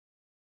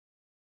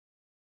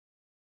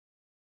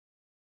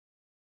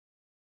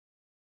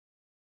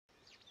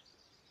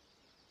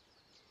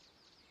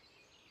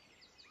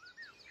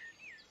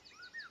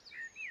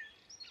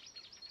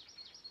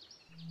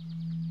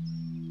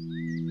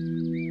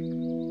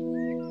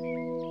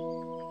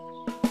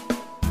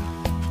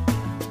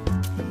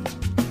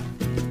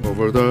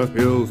Over the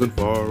hills and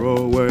far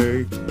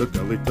away, the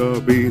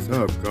Teletubbies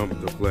have come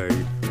to play.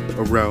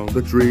 Around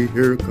the tree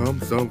here come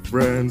some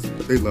friends.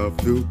 They love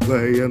to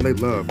play and they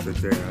love to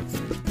dance.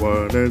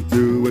 1 and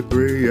 2 and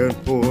 3 and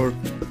 4.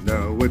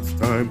 Now it's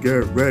time,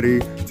 get ready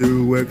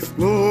to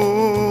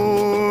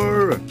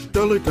explore.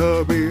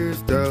 Teletubbies,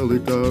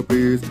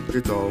 Teletubbies,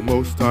 it's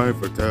almost time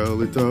for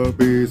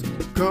Teletubbies.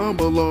 Come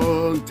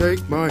along,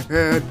 take my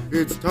hand,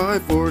 it's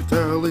time for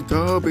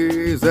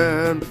Teletubbies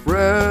and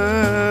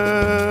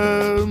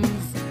friends.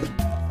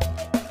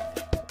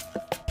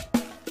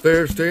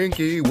 There's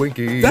Tinky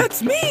Winky.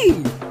 That's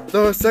me!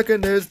 The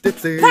second is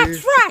Dipsy.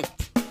 That's right!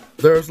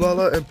 There's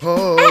Lala and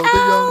Paul, the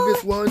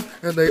youngest ones,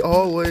 and they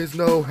always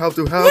know how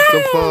to have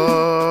some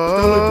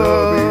fun.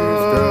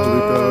 Teletubbies,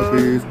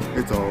 Teletubbies,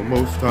 it's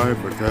almost time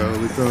for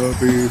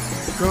Teletubbies.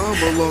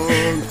 Come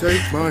along,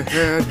 take my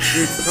hand,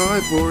 it's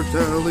time for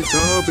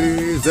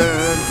Teletubbies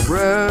and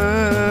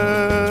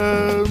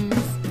friends.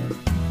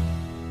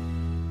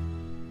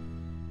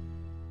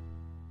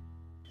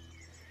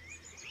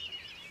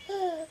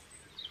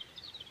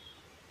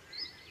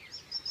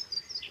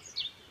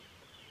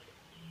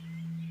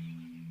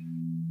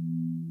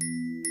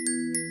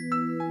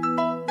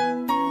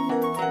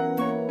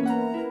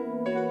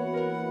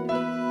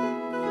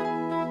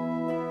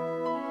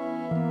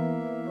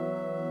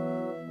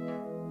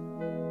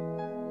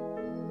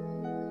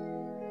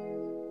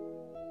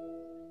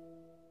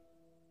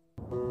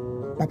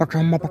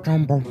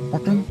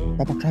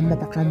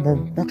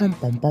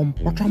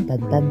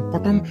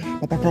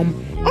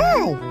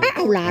 Oh,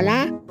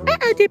 Lala.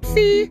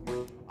 Dipsy.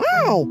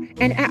 Oh,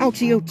 and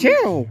to you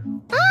too.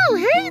 Oh,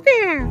 hey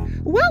there.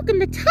 Welcome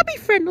to Tubby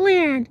Friend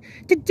Land.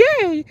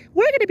 Today,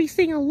 we're going to be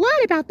seeing a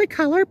lot about the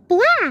color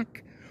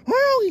black.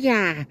 Oh,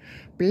 yeah,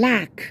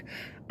 black.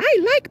 I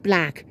like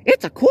black.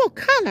 It's a cool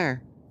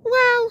color.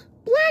 Well,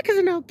 black is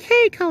an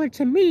okay color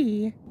to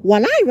me.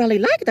 Well, I really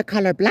like the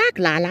color black,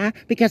 Lala,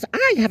 because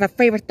I have a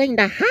favorite thing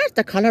that has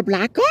the color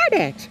black on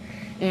it.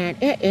 And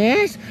it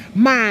is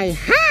my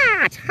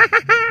hat! Ha ha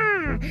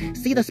ha!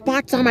 See the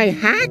spots on my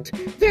hat?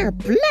 They're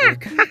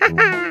black! Ha ha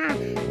ha!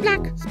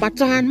 Black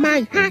spots on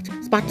my hat,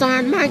 spots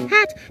on my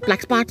hat,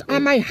 black spots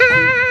on my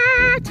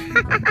hat!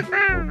 Ha ha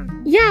ha!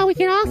 Yeah, we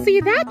can all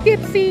see that,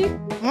 Dipsy.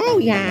 Oh,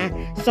 yeah.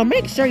 So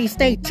make sure you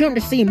stay tuned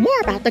to see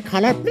more about the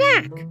color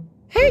black.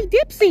 Hey,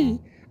 Dipsy,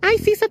 I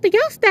see something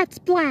else that's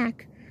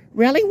black.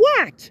 Really,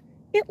 what?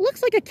 It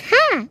looks like a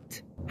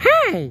cat.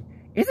 Hey,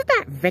 isn't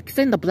that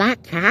Vixen the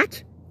black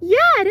cat? Yeah,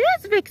 it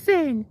is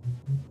Vixen.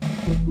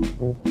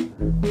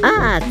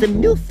 Some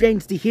new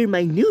friends to hear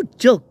my new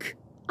joke.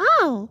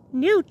 Oh,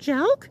 new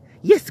joke?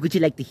 Yes, would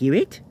you like to hear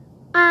it?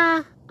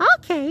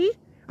 Okay.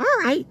 All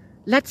right,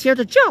 let's hear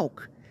the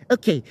joke.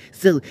 Okay,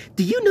 so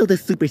do you know the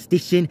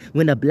superstition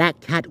when a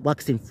black cat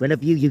walks in front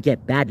of you, you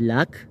get bad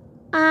luck?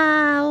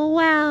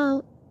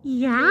 Well,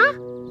 yeah?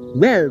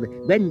 Well,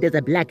 when does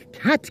a black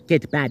cat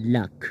get bad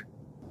luck?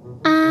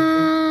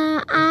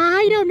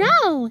 I don't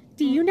know.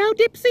 Do you know,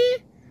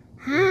 Dipsy?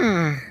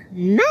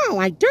 No,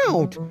 I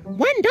don't.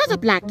 When does a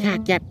black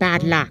cat get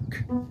bad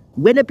luck?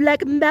 When a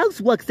black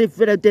mouse walks in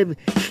front of them.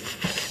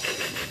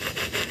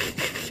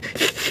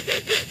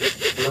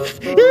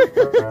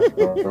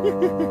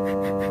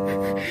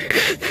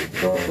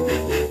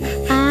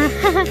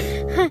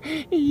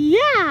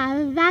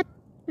 Yeah,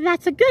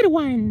 that's a good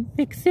one,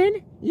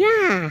 Vixen.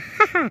 Yeah,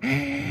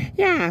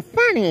 yeah,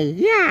 funny,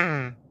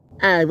 yeah.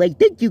 Well,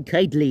 thank you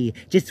kindly.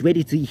 Just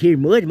ready to hear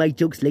more of my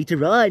jokes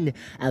later on.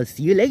 I'll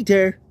see you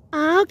later.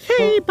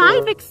 Okay,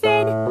 bye,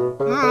 Vixen.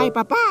 Bye,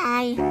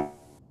 bye-bye.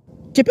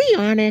 To be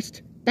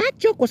honest, that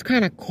joke was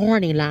kind of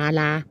corny,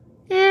 Lala.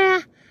 Yeah,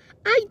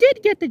 I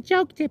did get the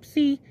joke,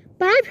 Dipsy,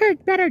 but I've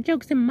heard better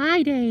jokes in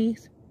my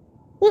days.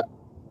 Well,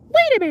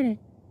 wait a minute.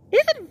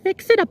 Isn't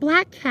Vixen a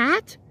black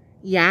cat?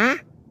 Yeah?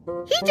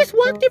 He just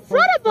walked in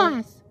front of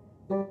us.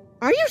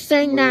 Are you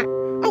saying that?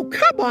 Oh,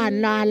 come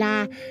on,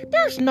 Lala.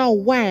 There's no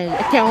way.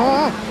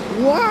 Oh,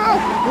 whoa,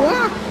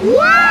 whoa,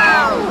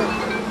 whoa!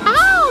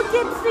 Oh,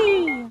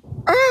 Dipsy!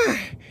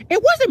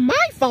 It wasn't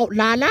my fault,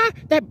 Lala.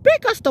 That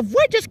big gust of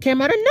wind just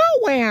came out of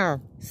nowhere.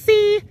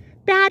 See?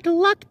 Bad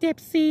luck,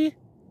 Dipsy.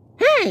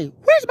 Hey,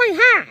 where's my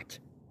hat?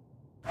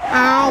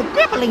 Oh,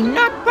 bibbly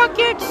nut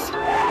buckets!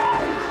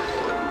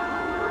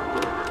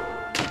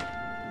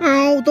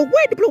 Oh, the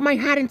wind blew my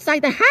hat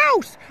inside the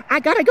house. I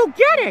gotta go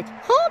get it.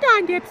 Hold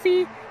on,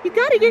 Dipsy. You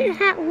gotta get your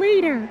hat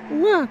later.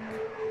 Look.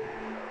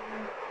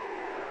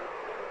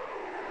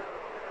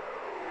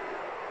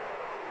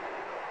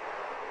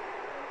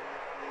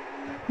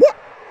 What?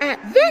 At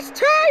this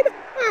time?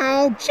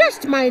 Oh,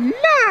 just my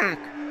luck.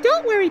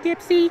 Don't worry,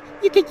 Dipsy.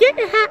 You can get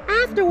your hat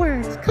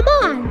afterwards. Come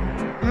on.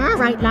 All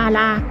right,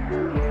 Lala.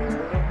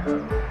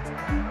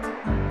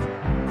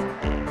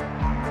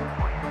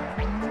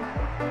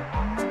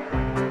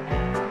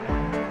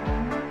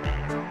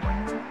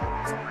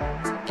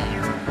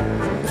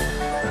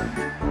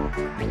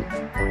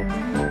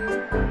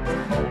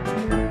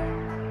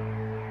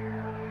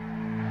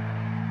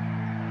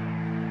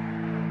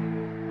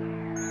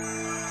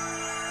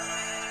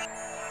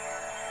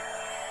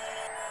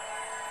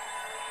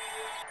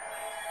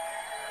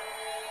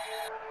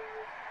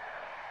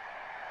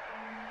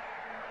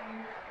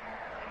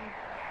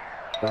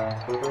 All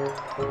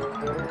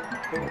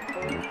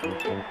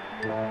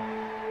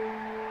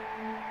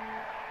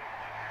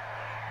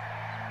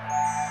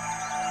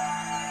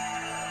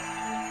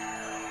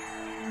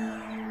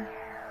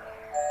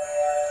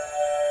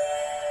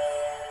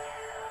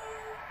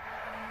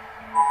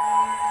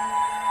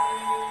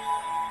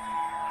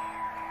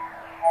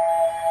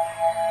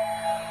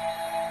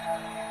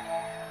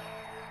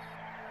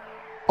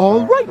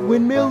right,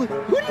 Windmill,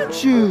 who do you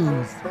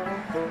choose?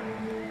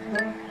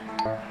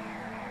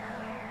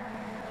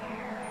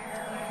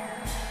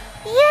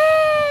 Yay!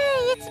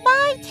 It's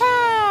my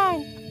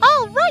turn!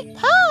 All right,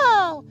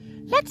 Poe!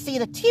 Let's see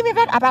the team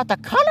event about the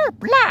color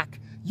black.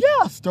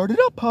 Yeah, start it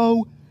up,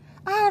 Poe.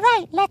 All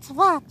right, let's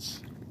watch.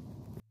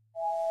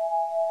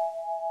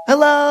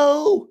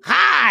 Hello!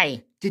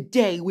 Hi!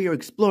 Today we are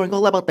exploring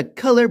all about the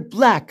color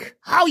black.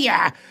 Oh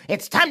yeah,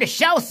 it's time to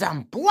show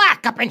some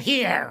black up in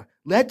here.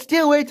 Let's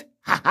do it!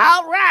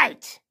 All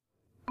right.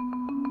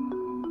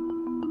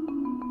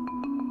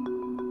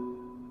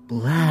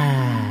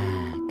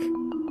 Black.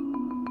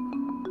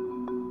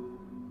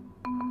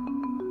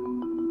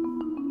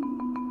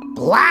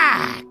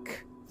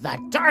 Black, the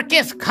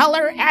darkest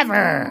color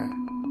ever.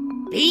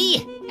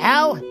 B-L-A-C-K.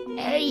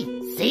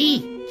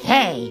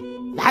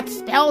 That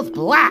spells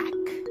black.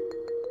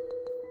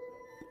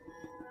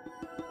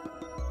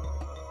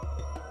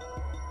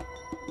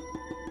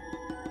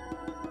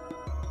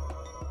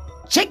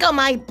 Check out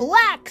my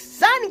black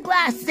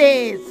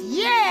sunglasses!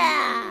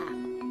 Yeah!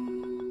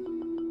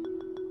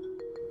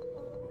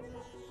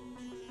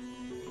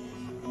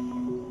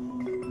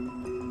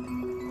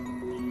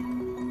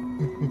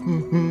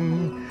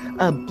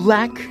 A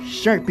black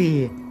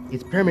Sharpie.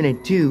 It's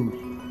permanent too.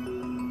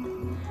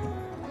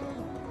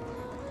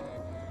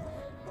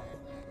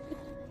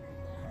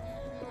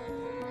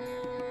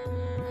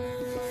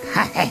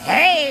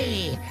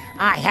 Hey!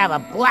 I have a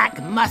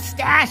black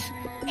mustache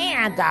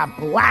and a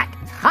black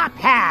top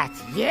hat.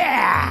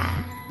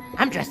 Yeah!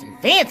 I'm dressing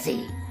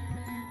fancy.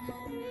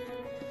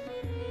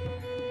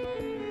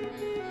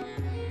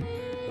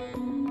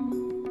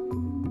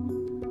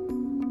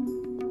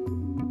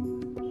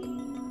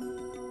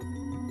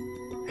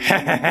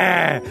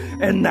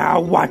 And now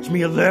watch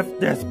me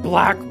lift this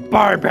black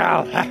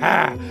barbell.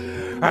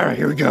 All right,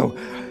 here we go.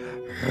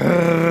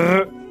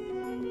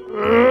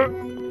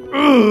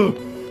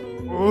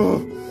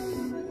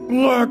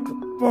 Black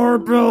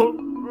barbell.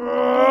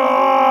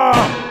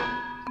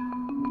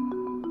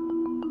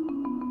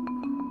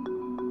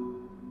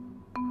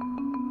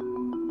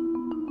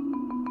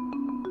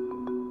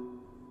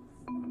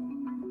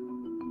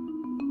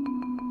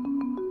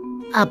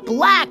 A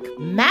black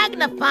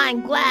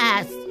magnifying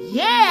glass.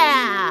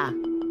 Yeah!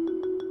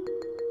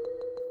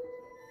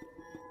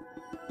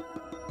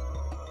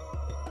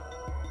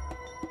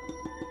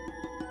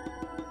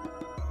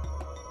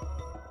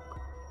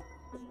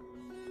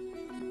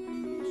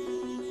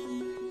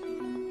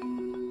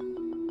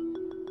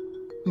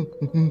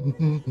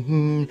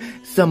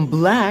 Some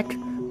black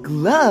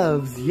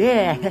gloves,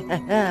 yeah.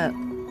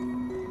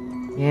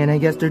 And I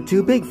guess they're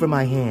too big for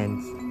my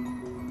hands.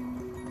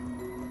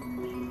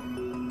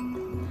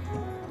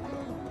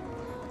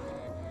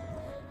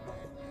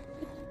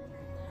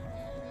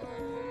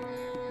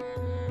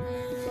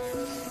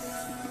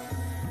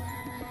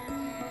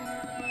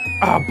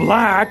 A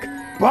black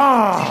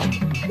bomb.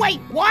 Wait,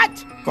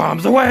 what?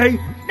 Bombs away.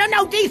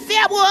 No, DC,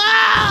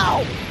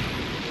 whoa!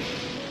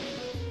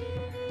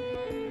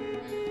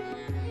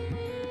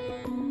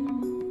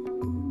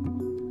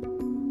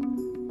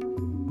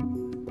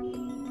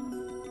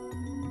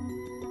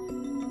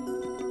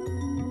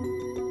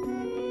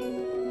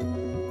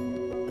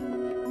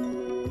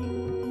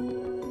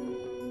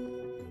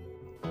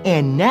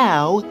 And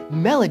now,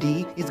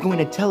 Melody is going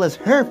to tell us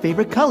her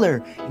favorite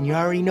color. And you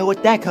already know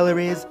what that color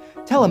is.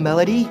 Tell them,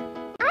 Melody.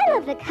 I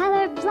love the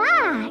color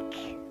black.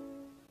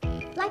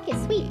 Black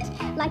is sweet,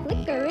 like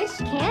licorice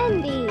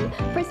candy.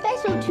 For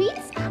special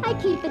treats, I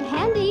keep it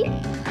handy.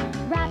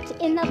 Wrapped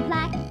in a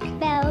black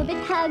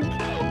velvet hug.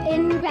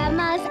 In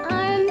Grandma's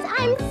arms,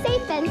 I'm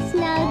safe and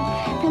snug.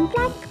 From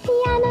black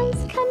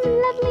pianos come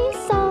lovely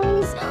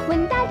songs.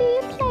 When Daddy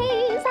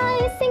plays,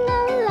 I sing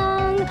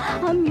along.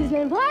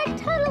 Amusement park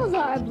tunnels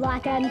are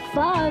black and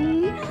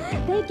fun.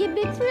 They give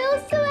big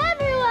thrills to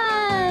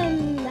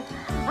everyone.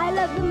 I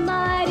love the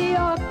mighty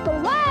orca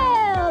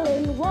whale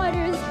in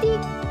waters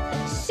deep.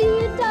 She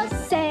does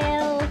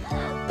sail.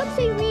 Books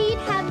we read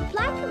have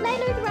black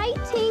lettered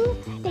writing.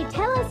 They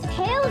tell us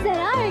tales that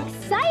are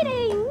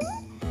exciting.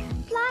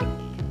 Black,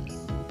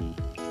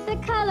 the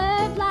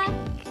color black.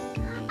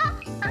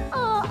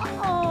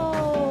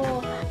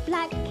 Oh.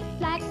 Black,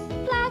 black,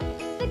 black,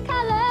 the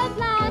color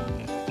black.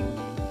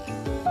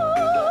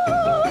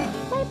 Ooh,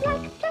 my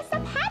black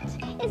dress-up hat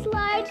is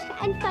large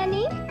and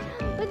funny,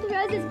 with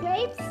roses,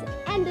 grapes,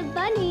 and a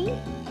bunny.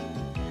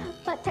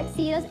 But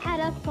tuxedos at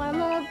a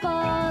formal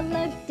ball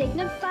look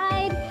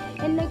dignified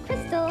in the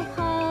crystal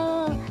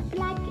hall.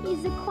 Black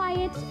is a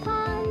quiet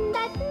pond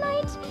at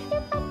night,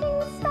 reflecting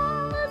the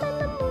stars and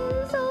the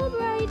moon so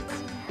bright.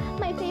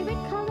 My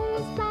favorite color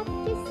is black,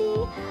 you see,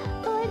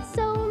 for it's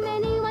so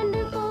many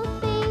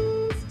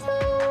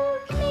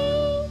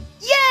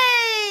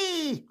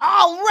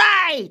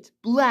right!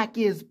 Black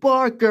is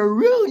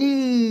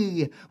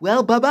Barkaroony!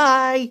 Well,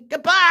 bye-bye!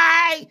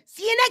 Goodbye!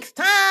 See you next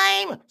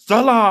time!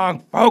 So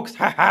long, folks.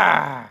 Ha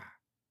ha.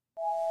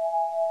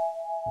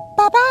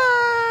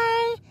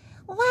 Bye-bye!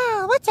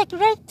 Wow, what's a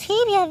great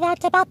TV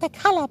event about the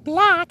color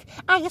black.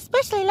 I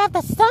especially love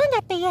the song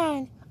at the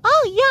end.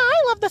 Oh yeah,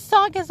 I love the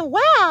song as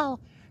well.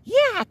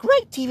 Yeah,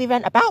 great TV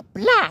event about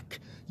black.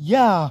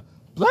 Yeah,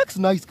 black's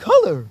a nice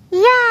color.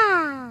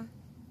 Yeah.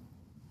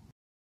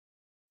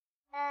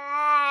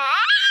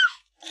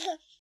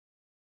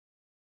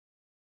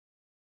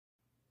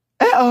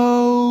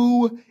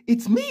 Uh-oh!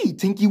 It's me,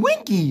 Tinky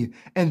Winky,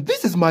 and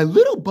this is my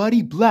little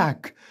buddy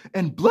Black.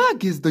 And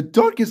black is the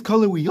darkest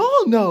color we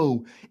all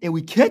know, and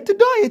we can't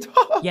deny it.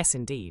 Yes,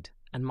 indeed.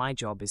 And my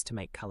job is to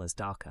make colors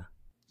darker.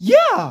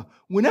 Yeah!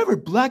 Whenever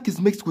black is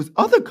mixed with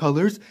other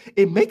colors,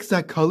 it makes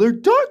that color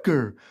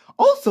darker,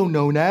 also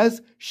known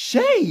as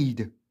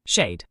shade.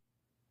 Shade.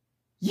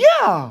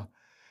 Yeah!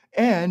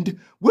 And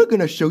we're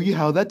gonna show you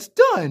how that's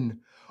done.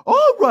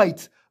 All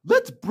right,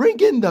 let's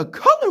bring in the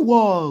color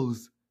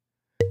walls.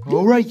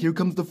 All right, here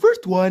comes the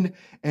first one,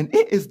 and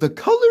it is the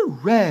color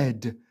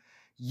red.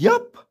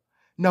 Yup.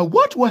 Now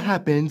watch what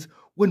happens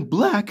when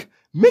black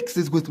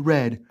mixes with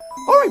red.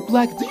 All right,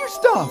 Black, do your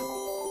stuff.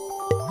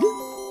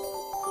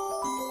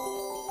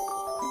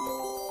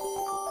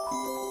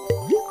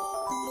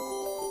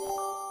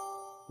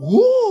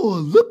 Whoa,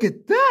 look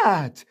at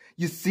that.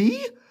 You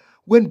see?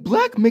 When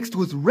black mixed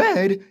with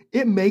red,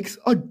 it makes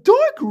a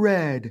dark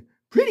red.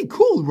 Pretty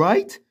cool,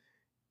 right?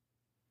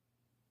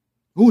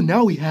 Oh,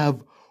 now we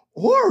have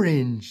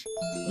orange.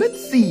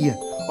 Let's see.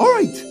 All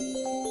right.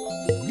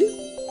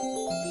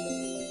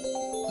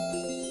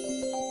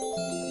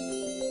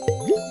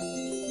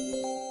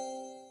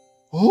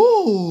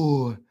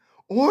 Oh,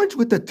 orange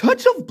with a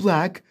touch of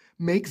black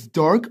makes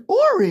dark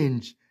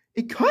orange.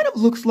 It kind of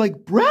looks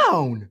like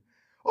brown.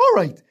 All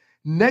right,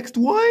 next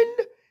one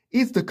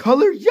is the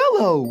color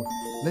yellow.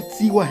 Let's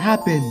see what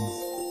happens.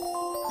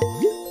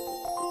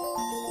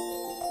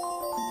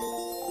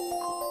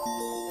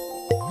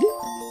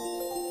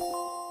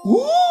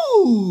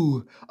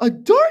 Ooh, a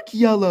dark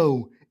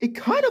yellow. It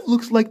kind of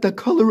looks like the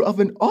color of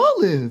an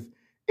olive.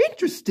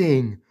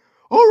 Interesting.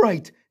 All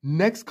right,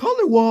 next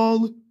color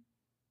wall.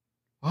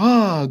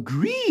 Ah,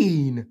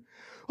 green.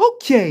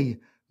 Okay,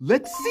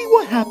 let's see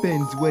what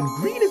happens when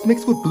green is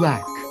mixed with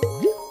black.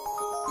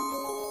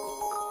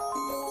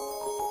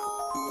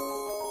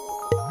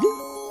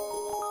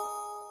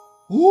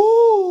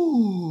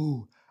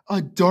 Ooh,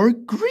 a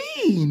dark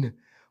green.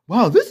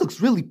 Wow, this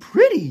looks really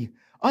pretty.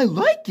 I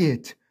like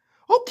it.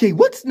 Okay,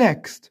 what's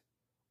next?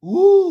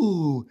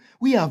 Ooh,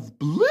 we have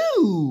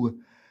blue.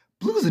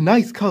 Blue's a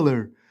nice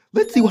color.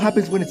 Let's see what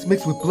happens when it's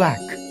mixed with black.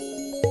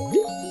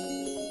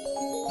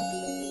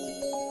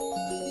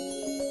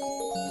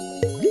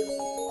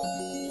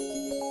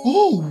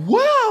 Oh,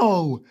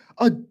 wow!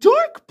 A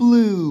dark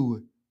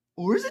blue!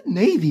 Or is it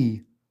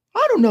navy?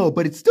 I don't know,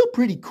 but it's still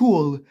pretty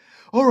cool.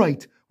 All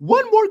right,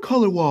 one more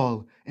color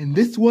wall, and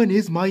this one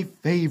is my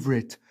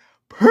favorite.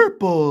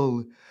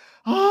 Purple!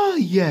 Ah,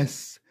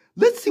 yes.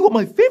 Let's see what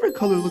my favorite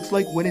color looks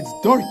like when it's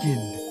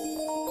darkened.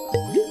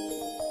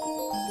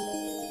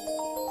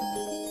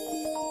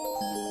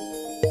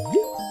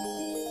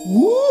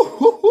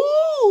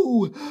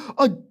 Ooh,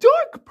 a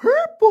dark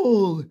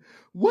purple!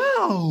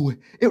 Wow,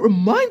 it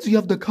reminds me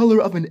of the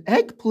color of an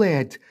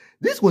eggplant.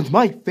 This one's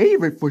my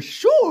favorite for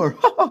sure.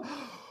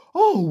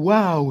 Oh,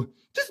 wow.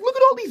 Just look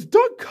at all these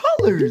dark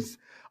colors.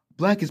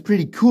 Black is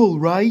pretty cool,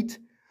 right?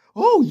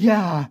 Oh,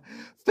 yeah.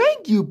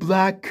 Thank you,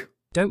 Black.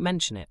 Don't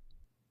mention it.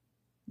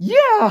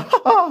 Yeah,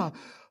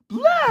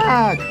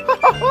 Black.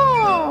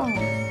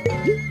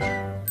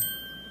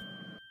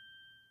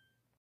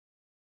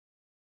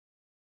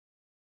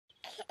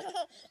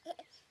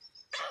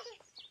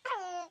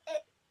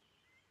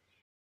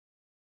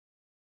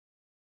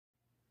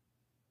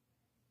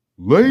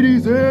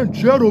 Ladies and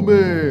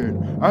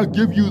gentlemen, I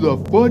give you the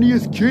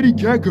funniest kitty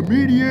cat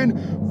comedian,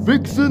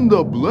 Vixen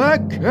the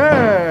Black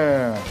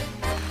Cat.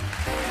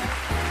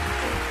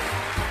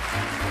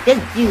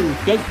 Thank you.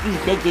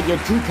 You're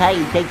too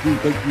kind. Thank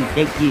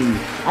you.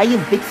 I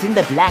am Vixen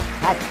the Black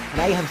Cat,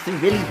 and I have some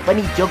really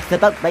funny jokes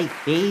about my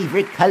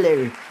favorite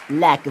color.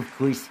 Black, of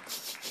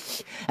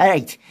course.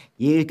 Alright,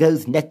 here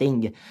goes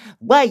nothing.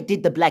 Why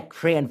did the black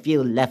crayon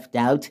feel left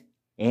out?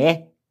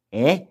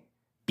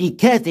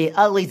 Because it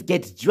always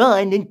gets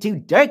drawn into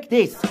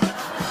darkness.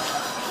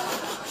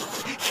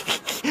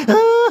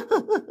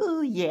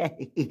 Oh, yeah.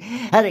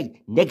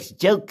 Alright, next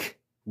joke.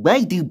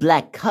 Why do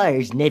black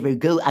cars never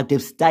go out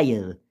of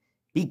style?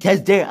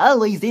 Because they're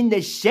always in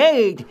the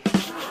shade.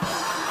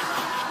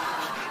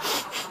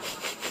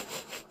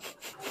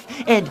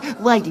 And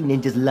why do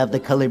ninjas love the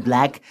color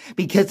black?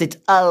 Because it's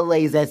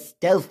always a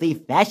stealthy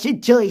fashion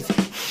choice.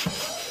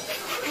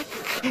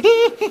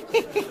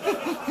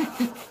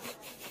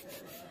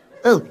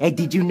 Oh, and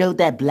did you know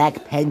that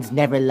black pens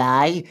never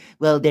lie?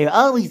 Well, they're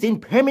always in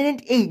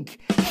permanent ink.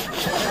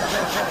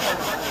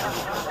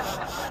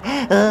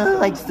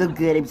 Oh, I'm so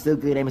good, I'm so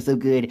good, I'm so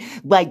good.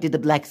 Why did the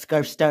black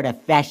scarf start a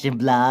fashion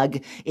blog?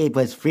 It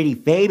was pretty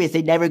famous,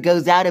 it never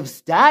goes out of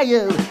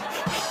style.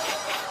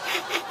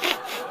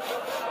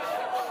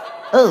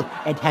 Oh,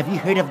 and have you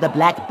heard of the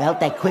black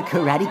belt at quick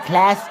karate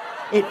class?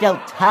 It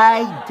felt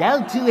tied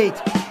down to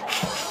it.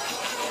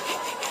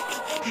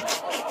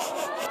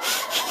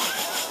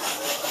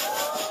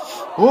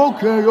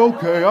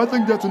 Okay, I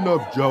think that's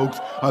enough jokes.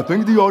 I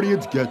think the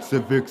audience gets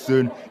it,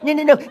 Vixen.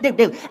 No.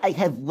 I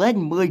have one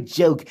more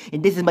joke,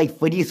 and this is my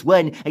funniest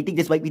one. I think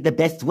this might be the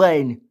best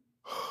one.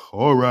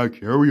 Alright,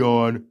 carry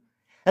on.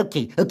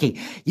 Okay,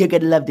 you're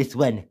gonna love this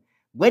one.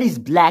 What is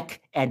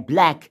black and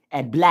black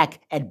and black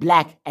and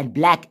black and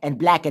black and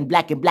black and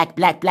black and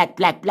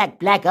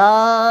black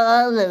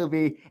all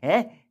over?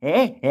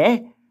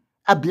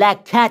 A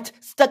black cat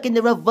stuck in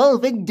the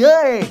revolving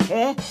door.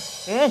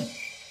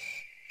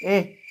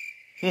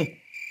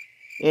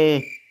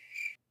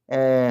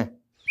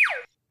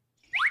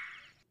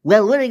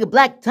 Well, wearing a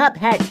black top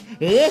hat.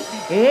 It's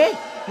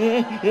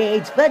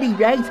funny,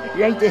 right?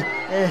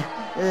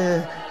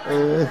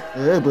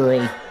 Oh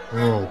boy.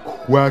 Oh,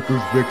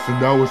 quackers, Vixen,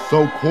 that was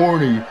so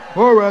corny.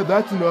 Alright,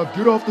 that's enough.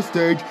 Get off the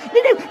stage. No,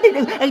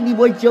 I need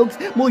more jokes.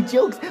 Hey,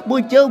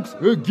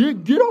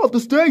 get off the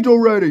stage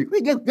already.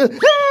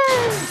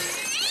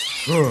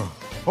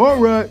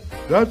 Alright,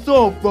 that's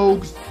all,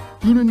 folks.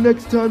 Tune in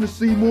next time to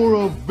see more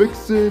of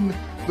Vixen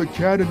the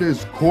cat and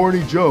his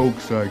corny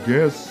jokes, I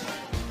guess.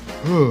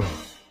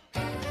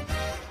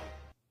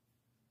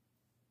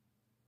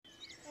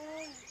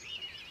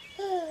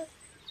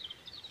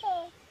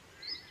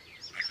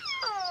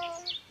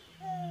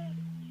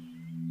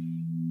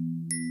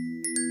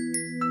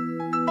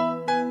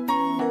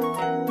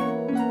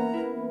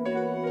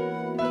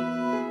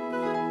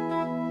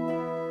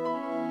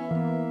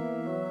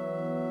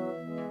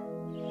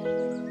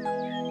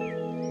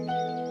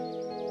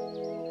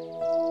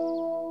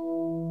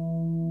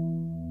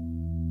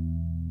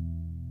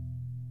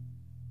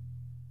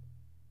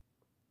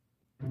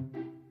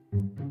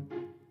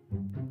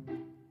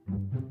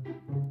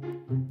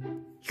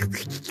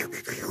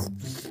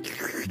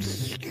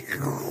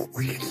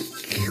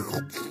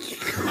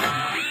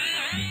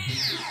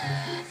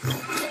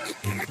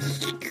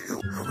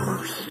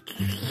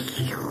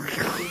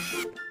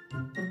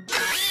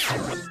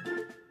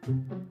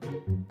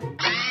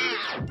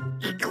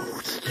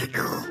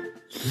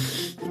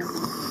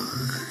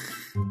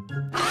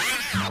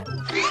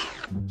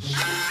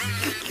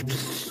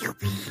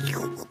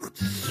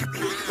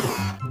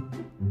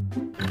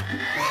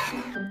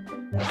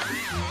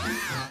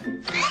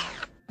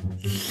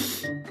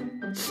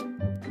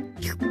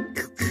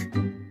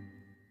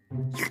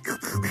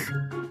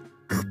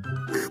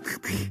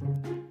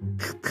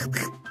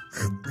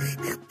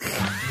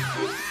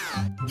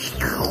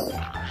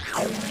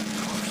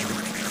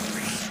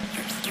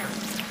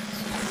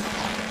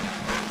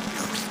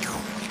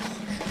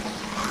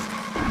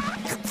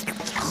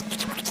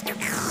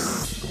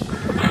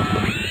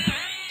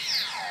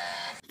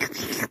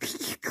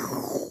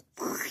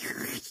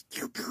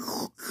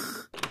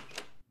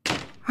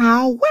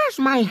 Oh, where's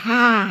my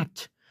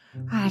hat?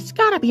 It's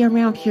gotta be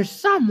around here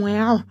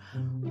somewhere.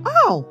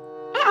 Oh,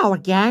 Al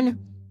again.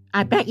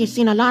 I bet you've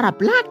seen a lot of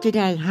black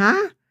today,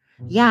 huh?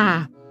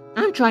 Yeah,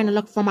 I'm trying to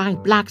look for my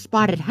black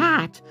spotted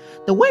hat.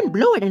 The wind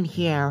blew it in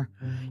here,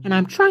 and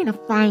I'm trying to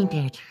find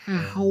it.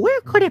 Where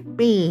could it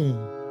be?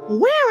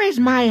 Where is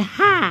my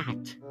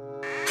hat?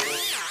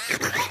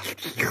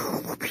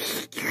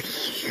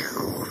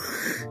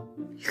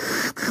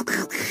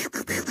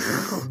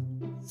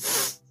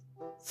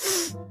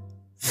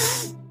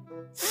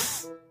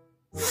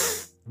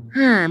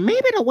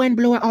 Maybe the wind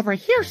blew it over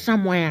here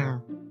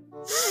somewhere.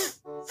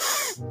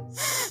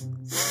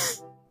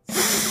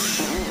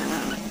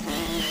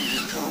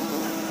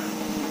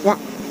 What?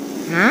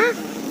 Huh?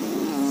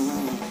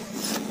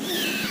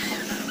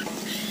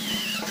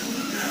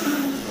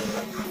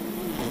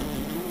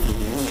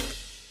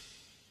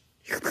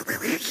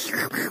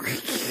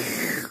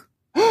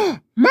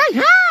 My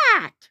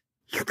hat!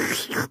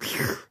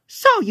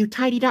 So you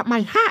tidied up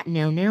my hat,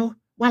 Nunu.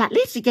 Well, at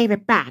least you gave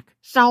it back.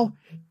 So,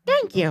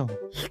 thank you.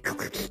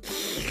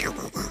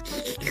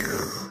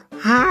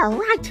 All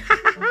right.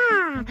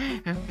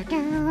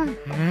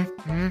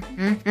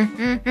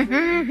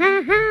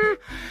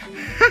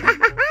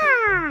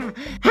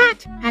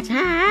 Hat, hat,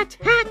 hat,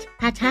 hat,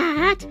 hat, hat,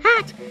 hat,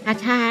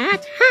 hat,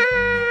 hat,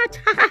 hat.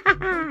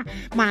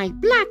 My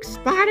black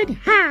spotted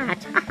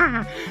hat.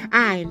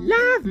 I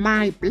love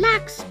my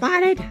black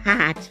spotted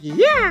hat.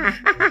 Yeah.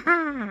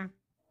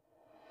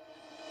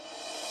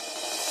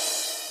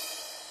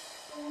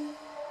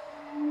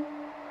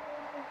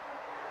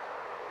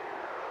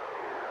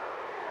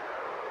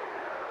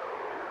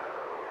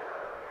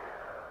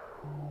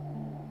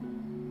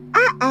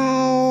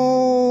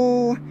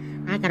 Uh-oh.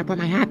 I gotta put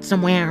my hat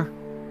somewhere.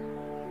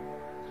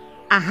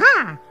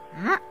 Aha!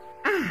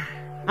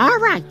 All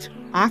right,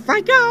 off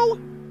I go.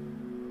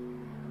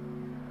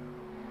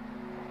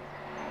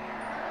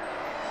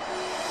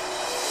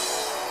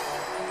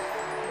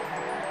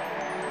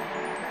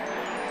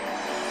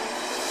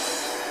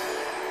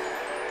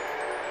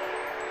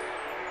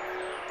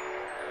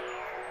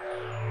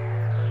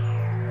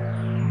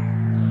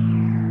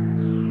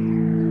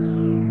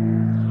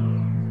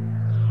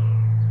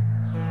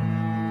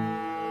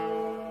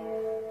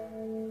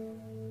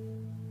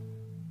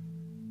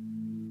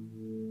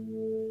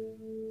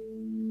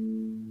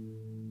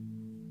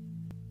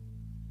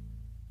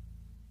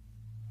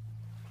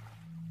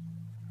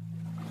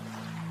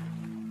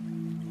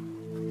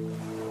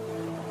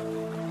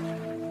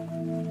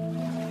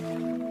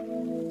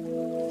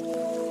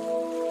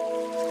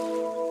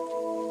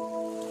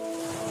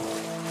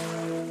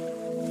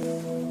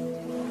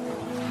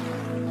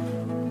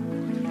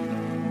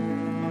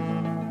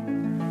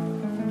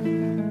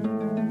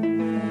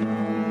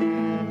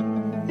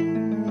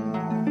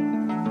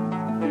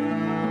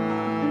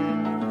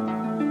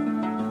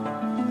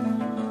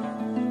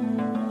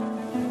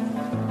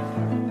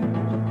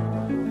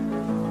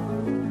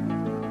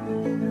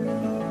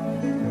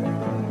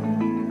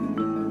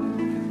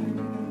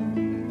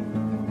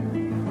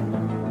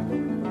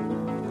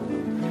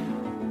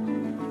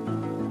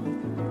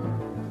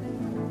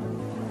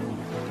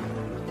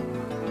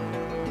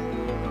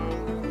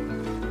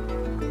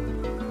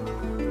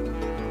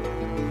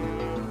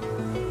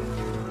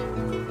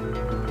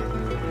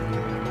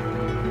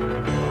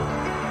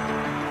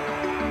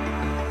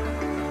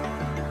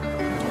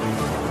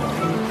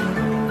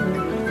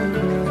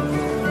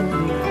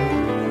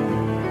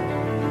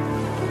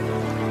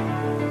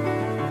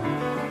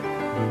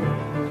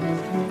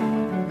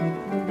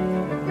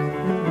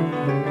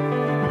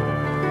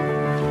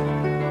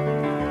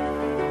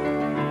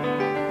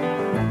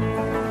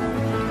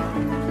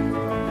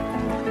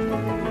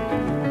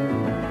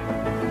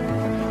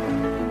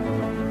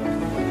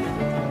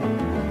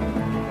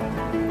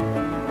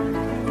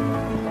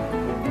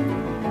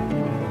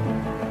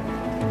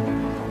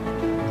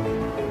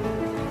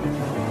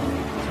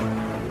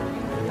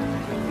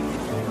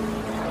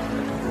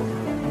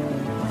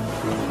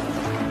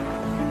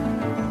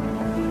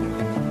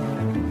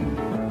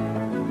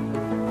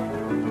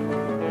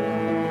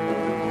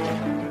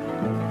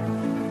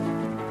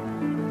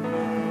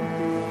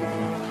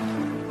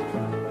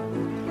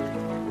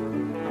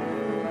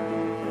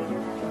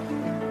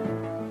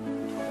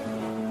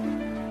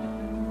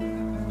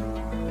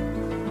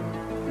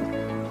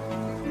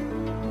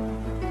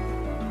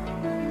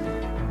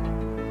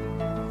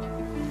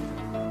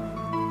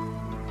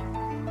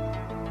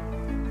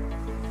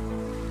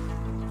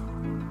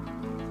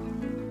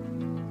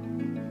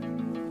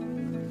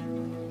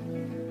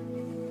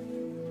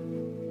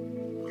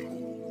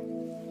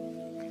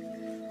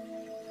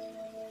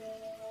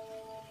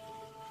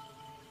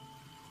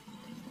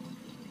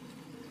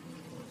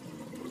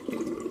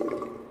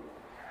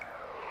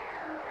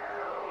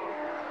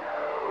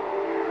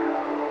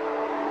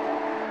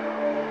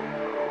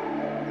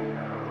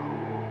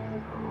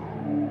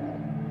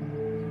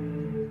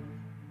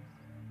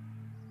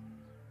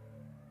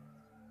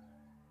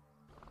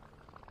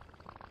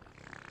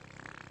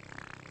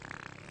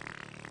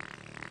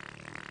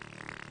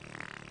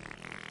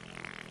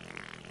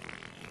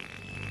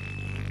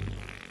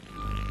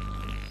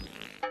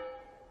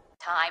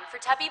 Time for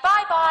Tubby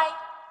bye-bye.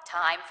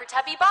 Time for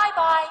Tubby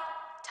bye-bye.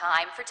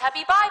 Time for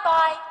Tubby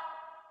bye-bye.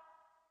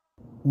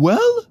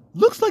 Well,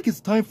 looks like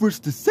it's time for us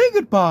to say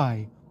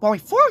goodbye. But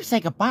before we say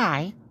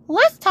goodbye,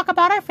 let's talk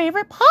about our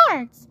favorite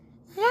parts.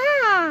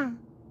 Yeah.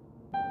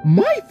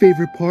 My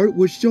favorite part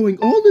was showing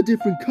all the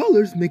different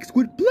colors mixed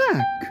with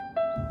black.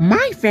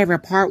 My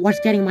favorite part was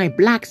getting my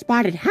black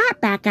spotted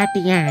hat back at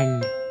the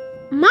end.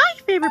 My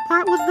favorite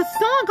part was the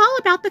song all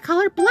about the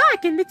color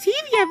black in the TV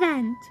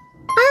event.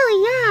 Oh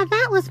yeah,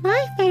 that was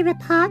my favorite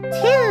part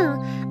too.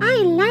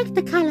 I like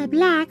the color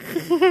black.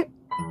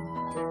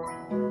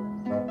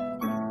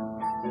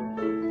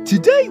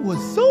 Today was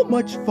so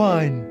much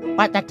fun.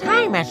 But the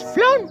time has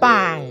flown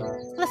by.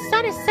 The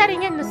sun is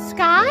setting in the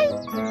sky,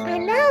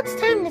 and now it's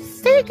time to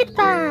say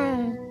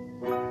goodbye.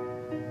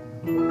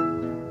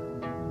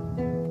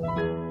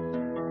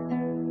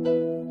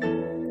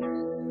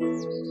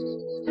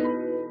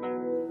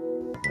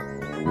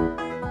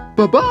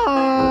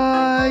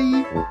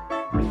 Bye-bye.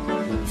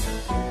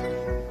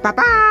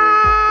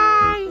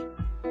 Bye-bye.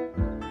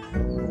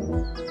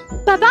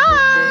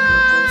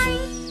 Bye-bye.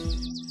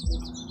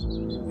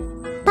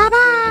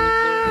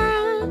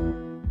 Bye-bye.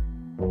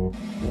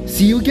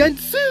 See you again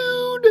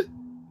soon.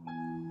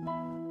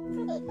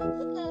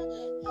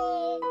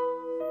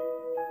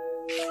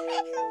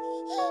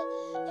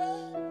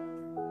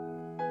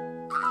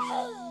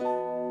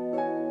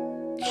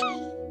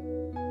 Hey!